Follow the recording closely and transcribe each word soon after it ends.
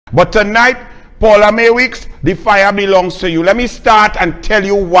But tonight, Paula May Weeks, the fire belongs to you. Let me start and tell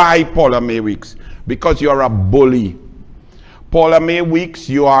you why, Paula May Weeks. Because you're a bully. Paula May Weeks,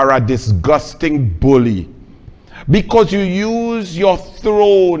 you are a disgusting bully. Because you use your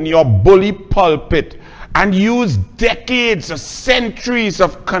throne, your bully pulpit, and use decades, centuries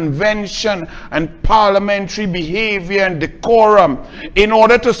of convention and parliamentary behavior and decorum in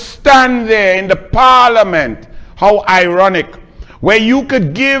order to stand there in the parliament. How ironic. Where you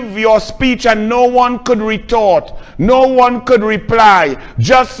could give your speech and no one could retort, no one could reply,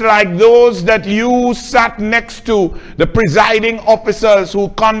 just like those that you sat next to, the presiding officers who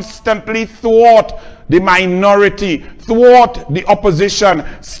constantly thwart the minority, thwart the opposition,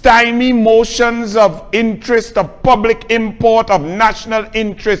 stymie motions of interest, of public import, of national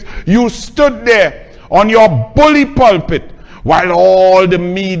interest. You stood there on your bully pulpit while all the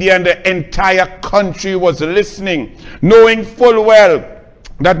media and the entire country was listening, knowing full well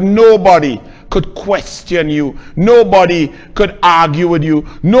that nobody could question you, nobody could argue with you,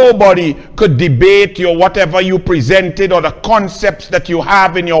 nobody could debate your whatever you presented or the concepts that you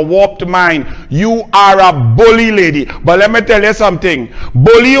have in your warped mind. You are a bully, lady. But let me tell you something,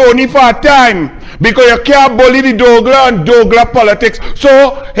 bully only for a time, because you can't bully the Douglas and Douglas politics.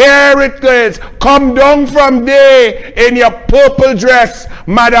 So here it is, come down from there in your purple dress,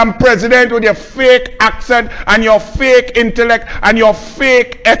 Madam President, with your fake accent and your fake intellect and your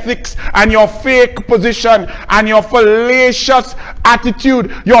fake ethics and your fake position and your fallacious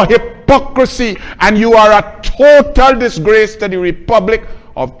attitude, your hypocrisy, and you are a total disgrace to the Republic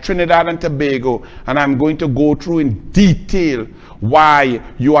of Trinidad and Tobago. And I'm going to go through in detail why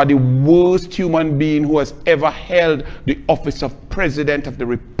you are the worst human being who has ever held the office of President of the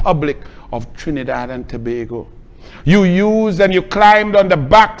Republic of Trinidad and Tobago. You used and you climbed on the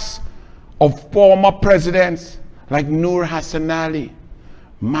backs of former presidents like Noor Hassan Ali,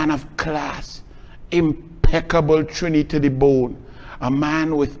 man of class, impeccable Trini to the bone, a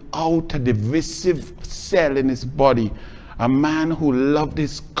man without a divisive cell in his body, a man who loved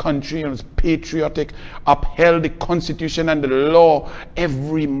his country and was patriotic, upheld the Constitution and the law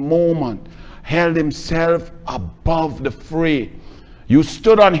every moment, held himself above the fray. You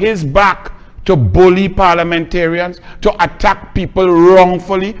stood on his back to bully parliamentarians, to attack people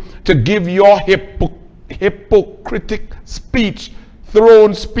wrongfully, to give your hypocritic speech,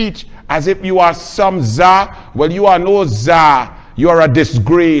 throne speech, as if you are some czar. Well, you are no czar. You are a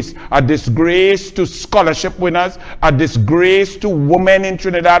disgrace to scholarship winners, a disgrace to women in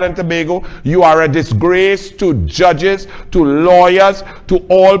Trinidad and Tobago. You are a disgrace to judges, to lawyers, to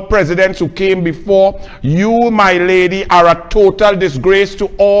all presidents who came before. You, my lady, are a total disgrace to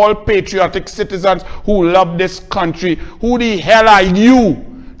all patriotic citizens who love this country. Who the hell are you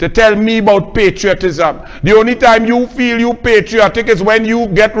to tell me about patriotism? The only time you feel you patriotic is when you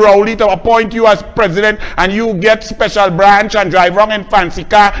get Rowley to appoint you as president and you get special branch and drive around in fancy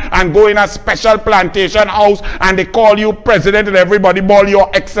car and go in a special plantation house and they call you president and everybody ball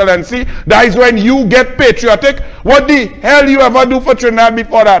your excellency. That is when you get patriotic. What the hell you ever do for Trinidad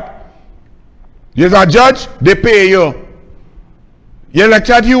before that? You're a judge, they pay you. You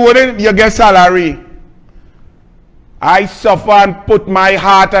lecture you wouldn't, you get salary. I suffer and put my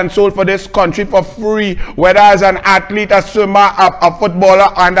heart and soul for this country for free, whether as an athlete, a swimmer, a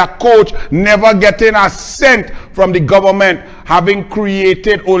footballer, and a coach, never getting a cent from the government, having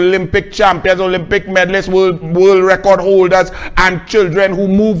created Olympic champions, Olympic medalists, world record holders, and children who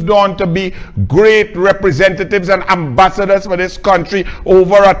moved on to be great representatives and ambassadors for this country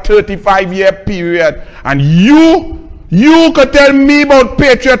over a 35-year period. And you could tell me about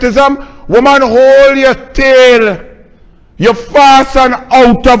patriotism? Woman, hold your tail. You're fast and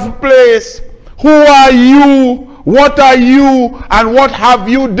out of place. Who are you? What are you? And what have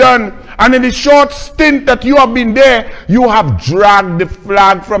you done? And in the short stint that you have been there, you have dragged the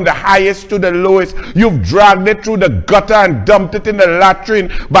flag from the highest to the lowest. You've dragged it through the gutter and dumped it in the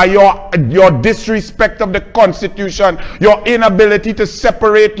latrine by your disrespect of the Constitution, your inability to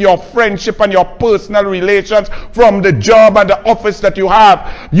separate your friendship and your personal relations from the job and the office that you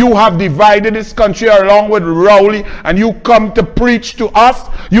have. You have divided this country along with Rowley, and you come to preach to us.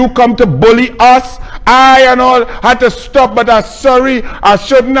 You come to bully us. I and all had to stop, but I'm sorry, I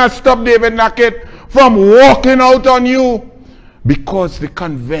shouldn't have stopped David Nackett from walking out on you, because the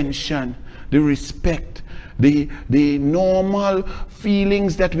convention, the respect, the normal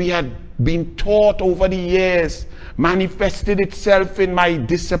feelings that we had been taught over the years manifested itself in my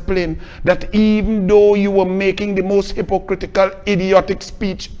discipline, that even though you were making the most hypocritical, idiotic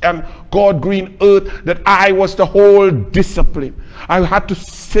speech on God green earth, that I was the whole discipline. I had to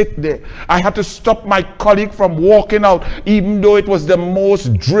sit there. I had to stop my colleague from walking out, even though it was the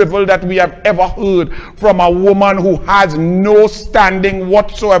most drivel that we have ever heard from a woman who has no standing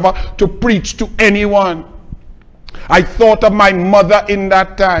whatsoever to preach to anyone. I thought of my mother in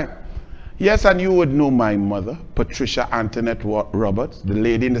that time. Yes, and you would know my mother, Patricia Antoinette Roberts, the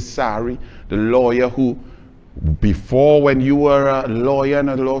lady in the sari, the lawyer who, before when you were a lawyer and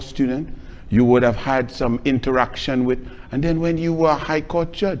a law student, you would have had some interaction with, and then when you were a high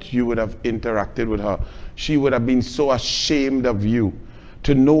court judge, you would have interacted with her. She would have been so ashamed of you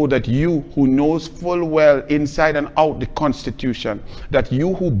to know that you, who knows full well inside and out the Constitution, that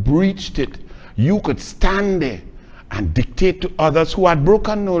you who breached it, you could stand there and dictate to others who had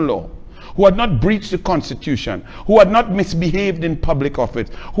broken no law, who had not breached the Constitution, who had not misbehaved in public office,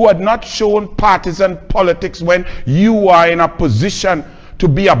 who had not shown partisan politics when you are in a position to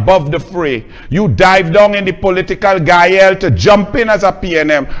be above the fray. You dive down in the political guile to jump in as a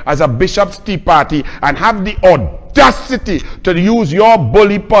PNM, as a Bishop's Tea Party, and have the audacity to use your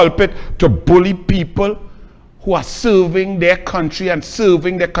bully pulpit to bully people who are serving their country and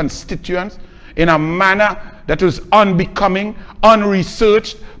serving their constituents in a manner that was unbecoming,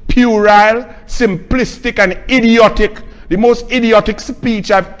 unresearched, puerile, simplistic, and idiotic. The most idiotic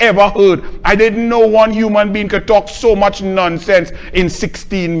speech I've ever heard. I didn't know one human being could talk so much nonsense in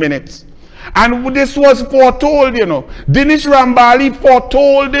 16 minutes. And this was foretold, you know. Dinesh Rambali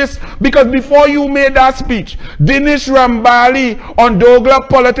foretold this, because before you made that speech, Dinesh Rambali on Douglas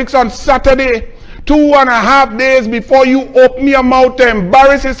Politics on Saturday, 2.5 days before you open your mouth to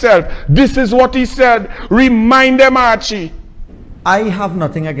embarrass yourself, this is what he said. Remind them, Archie. I have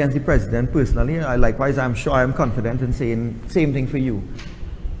nothing against the president personally. Likewise, I'm sure I'm confident in saying same thing for you.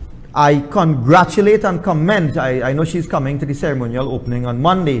 I congratulate and commend. I know she's coming to the ceremonial opening on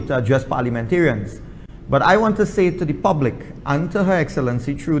Monday to address parliamentarians. But I want to say to the public and to Her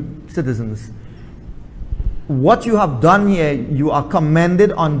Excellency, true citizens, what you have done here, you are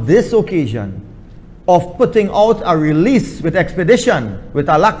commended on this occasion of putting out a release with expedition, with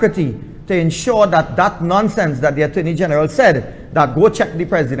alacrity, to ensure that that nonsense that the Attorney General said, that go check the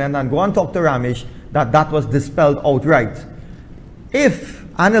president and go and talk to Ramesh, that was dispelled outright. If,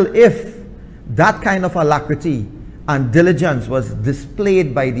 Anil, if that kind of alacrity and diligence was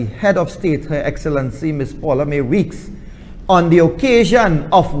displayed by the head of state, Her Excellency Miss Paula May Weeks, on the occasion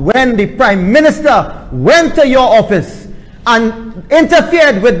of when the Prime Minister went to your office and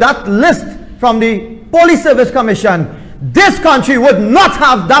interfered with that list from the Police Service Commission, this country would not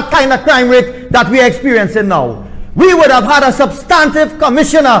have that kind of crime rate that we are experiencing now. We would have had a substantive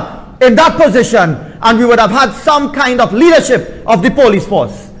commissioner in that position, and we would have had some kind of leadership of the police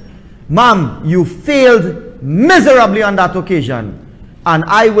force. Ma'am, you failed miserably on that occasion, and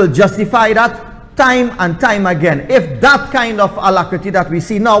I will justify that time and time again. If that kind of alacrity that we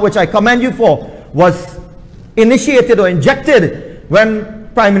see now, which I commend you for, was initiated or injected when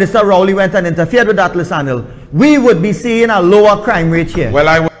Prime Minister Rowley went and interfered with that list, we would be seeing a lower crime rate here.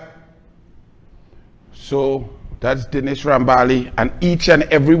 Well, so that's Dinesh Rambali, and each and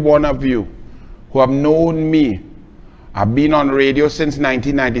every one of you who have known me. I've been on radio since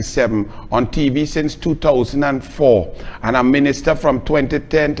 1997, on TV since 2004, and I'm minister from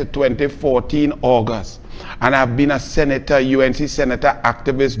 2010 to 2014 August. And I've been a senator, UNC senator,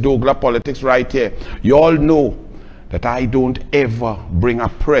 activist, Douglas Politics right here. You all know that I don't ever bring a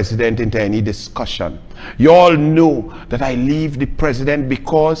president into any discussion. You all know that I leave the president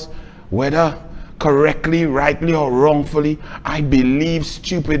because, whether correctly, rightly, or wrongfully, I believe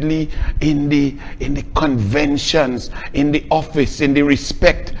stupidly in the conventions, in the office, in the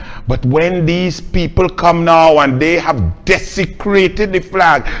respect. But when these people come now and they have desecrated the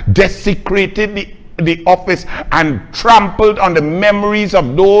flag, desecrated the office, and trampled on the memories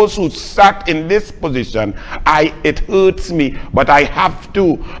of those who sat in this position, it hurts me, but I have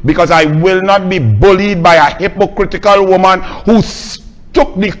to, because I will not be bullied by a hypocritical woman who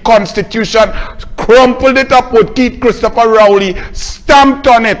took the Constitution, crumpled it up with Keith Christopher Rowley, stamped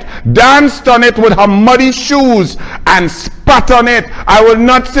on it, danced on it with her muddy shoes, and spat on it. I will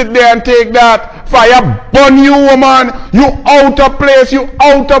not sit there and take that. Fire burn you, woman. You out of place. You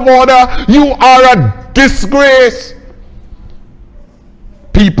out of order. You are a disgrace.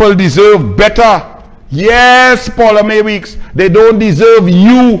 People deserve better. Yes, Paula May Weeks, they don't deserve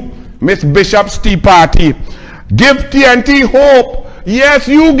you, Miss Bishop's Tea Party. Give TNT hope. Yes,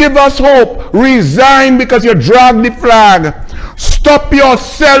 you give us hope. Resign because you dragged the flag. Stop your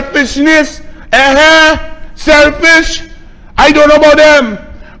selfishness. Selfish. I don't know about them.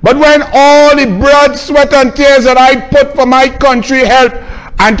 But when all the blood, sweat, and tears that I put for my country help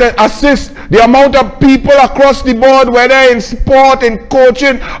and to assist the amount of people across the board, whether in sport, in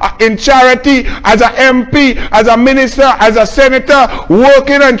coaching, in charity, as an MP, as a minister, as a senator,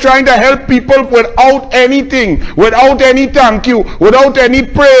 working and trying to help people without anything, without any thank you, without any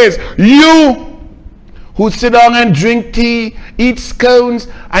praise. You who sit down and drink tea, eat scones,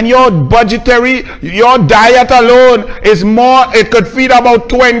 and your diet alone is more, it could feed about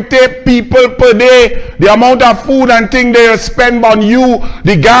 20 people per day. The amount of food and thing they spend on you,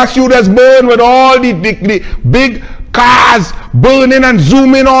 the gas you just burn with all the big cars burning and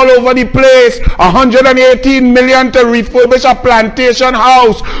zooming all over the place. 118 million to refurbish a plantation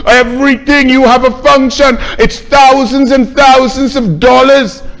house. Everything, you have a function, it's thousands and thousands of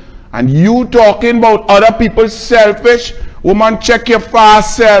dollars. And you talking about other people selfish? Woman, check your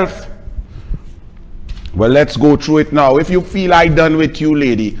fast self. Well, let's go through it now. If you feel I done with you,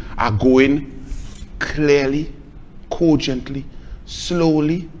 lady, I go in clearly, cogently,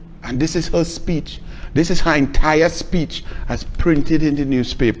 slowly. And this is her speech. This is her entire speech as printed in the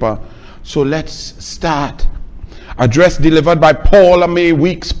newspaper. So let's start. Address delivered by Paula May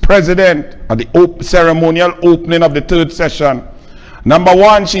Weeks, President, at the ceremonial opening of the third session. Number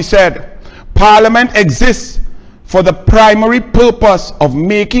one, she said, Parliament exists for the primary purpose of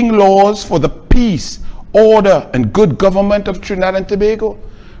making laws for the peace, order, and good government of Trinidad and Tobago.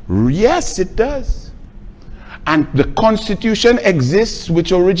 Yes, it does. And the Constitution exists,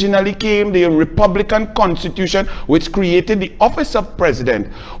 which originally came, the Republican Constitution, which created the office of President,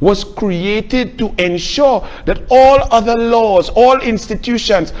 was created to ensure that all other laws, all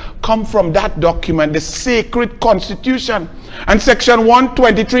institutions come from that document, the sacred Constitution. And section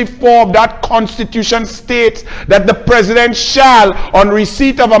 123(4) of that Constitution states that the President shall, on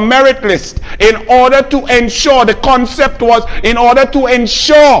receipt of a merit list, in order to ensure, the concept was, in order to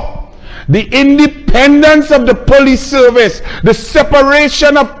ensure the independence of the police service, the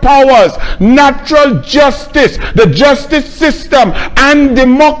separation of powers, natural justice, the justice system, and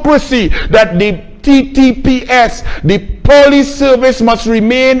democracy, that the TTPS, the police service, must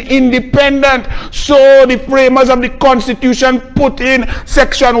remain independent. So the framers of the Constitution put in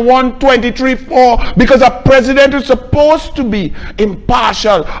section 123(4), because a president is supposed to be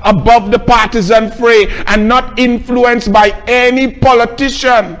impartial, above the partisan fray, and not influenced by any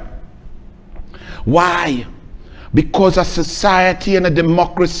politician. Why? Because a society and a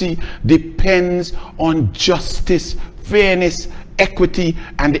democracy depends on justice, fairness, equity,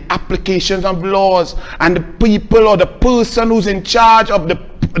 and the application of laws. And the people, or the person who's in charge of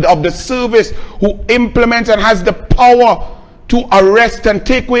the service, who implements and has the power to arrest and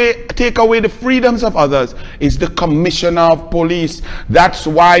take away the freedoms of others, is the Commissioner of Police. That's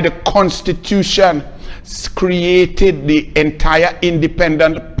why the Constitution created the entire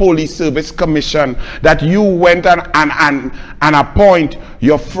Independent Police Service Commission, that you went and appoint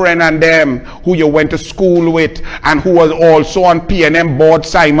your friend and them who you went to school with and who was also on PNM board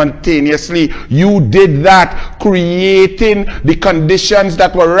simultaneously. You did that, creating the conditions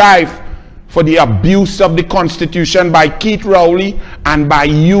that were rife for the abuse of the Constitution by Keith Rowley, and by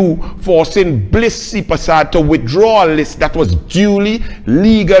you forcing Bliss Sipasad to withdraw a list that was duly,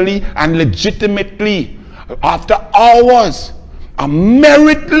 legally, and legitimately, after hours, a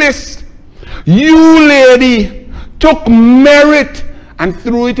merit list. You, lady, took merit and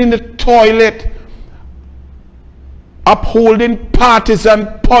threw it in the toilet, upholding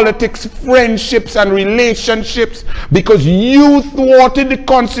partisan politics, friendships, and relationships, because you thwarted the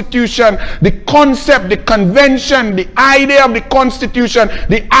Constitution, the concept, the convention, the idea of the Constitution,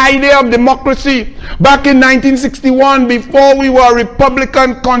 the idea of democracy. Back in 1961, before we were a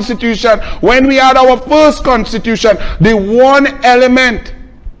Republican Constitution, when we had our first Constitution, the one element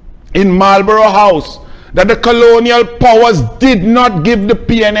in Marlborough House that the colonial powers did not give the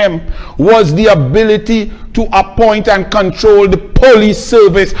PNM was the ability to appoint and control the police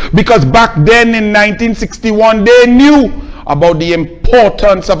service, because back then in 1961 they knew about the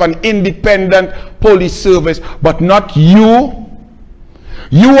importance of an independent police service. But not you.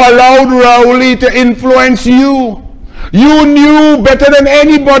 You allowed Rowley to influence you. You knew better than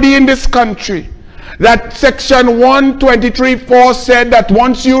anybody in this country that section 123(4) said that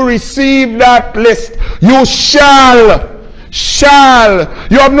once you receive that list, you shall,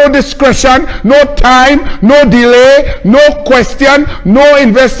 you have no discretion, no time, no delay, no question, no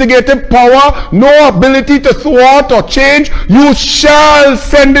investigative power, no ability to thwart or change. You shall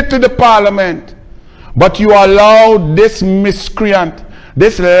send it to the Parliament. But you allowed this miscreant,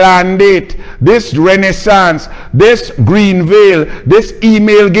 this Landate, this Renaissance, this Greenvale, this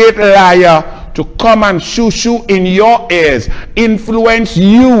Emailgate liar to come and shoo-shoo in your ears, influence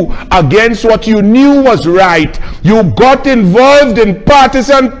you against what you knew was right. You got involved in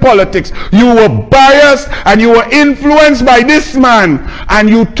partisan politics. You were biased and you were influenced by this man, and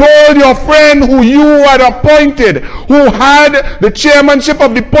you told your friend who you had appointed, who had the chairmanship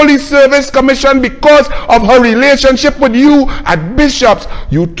of the Police Service Commission because of her relationship with you at Bishop's,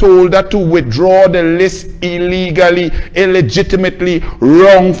 you told her to withdraw the list illegally, illegitimately,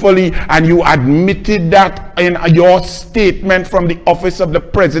 wrongfully, and you admitted that in your statement from the office of the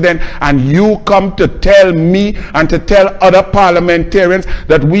president, and you come to tell me and to tell other parliamentarians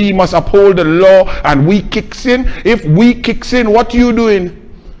that we must uphold the law and we kicks in. If we kicks in, what you doing?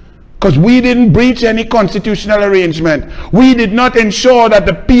 Because we didn't breach any constitutional arrangement. We did not ensure that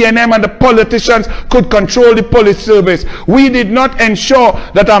the PNM and the politicians could control the police service. We did not ensure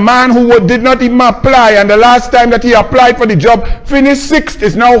that a man who did not even apply, and the last time that he applied for the job, finished 6th,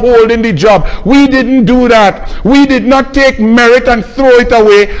 is now holding the job. We didn't do that. We did not take merit and throw it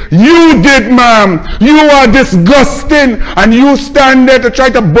away. You did, ma'am. You are disgusting, and you stand there to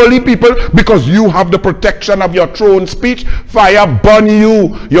try to bully people because you have the protection of your throne speech. Fire burn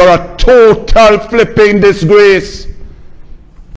you. You're a total flipping disgrace.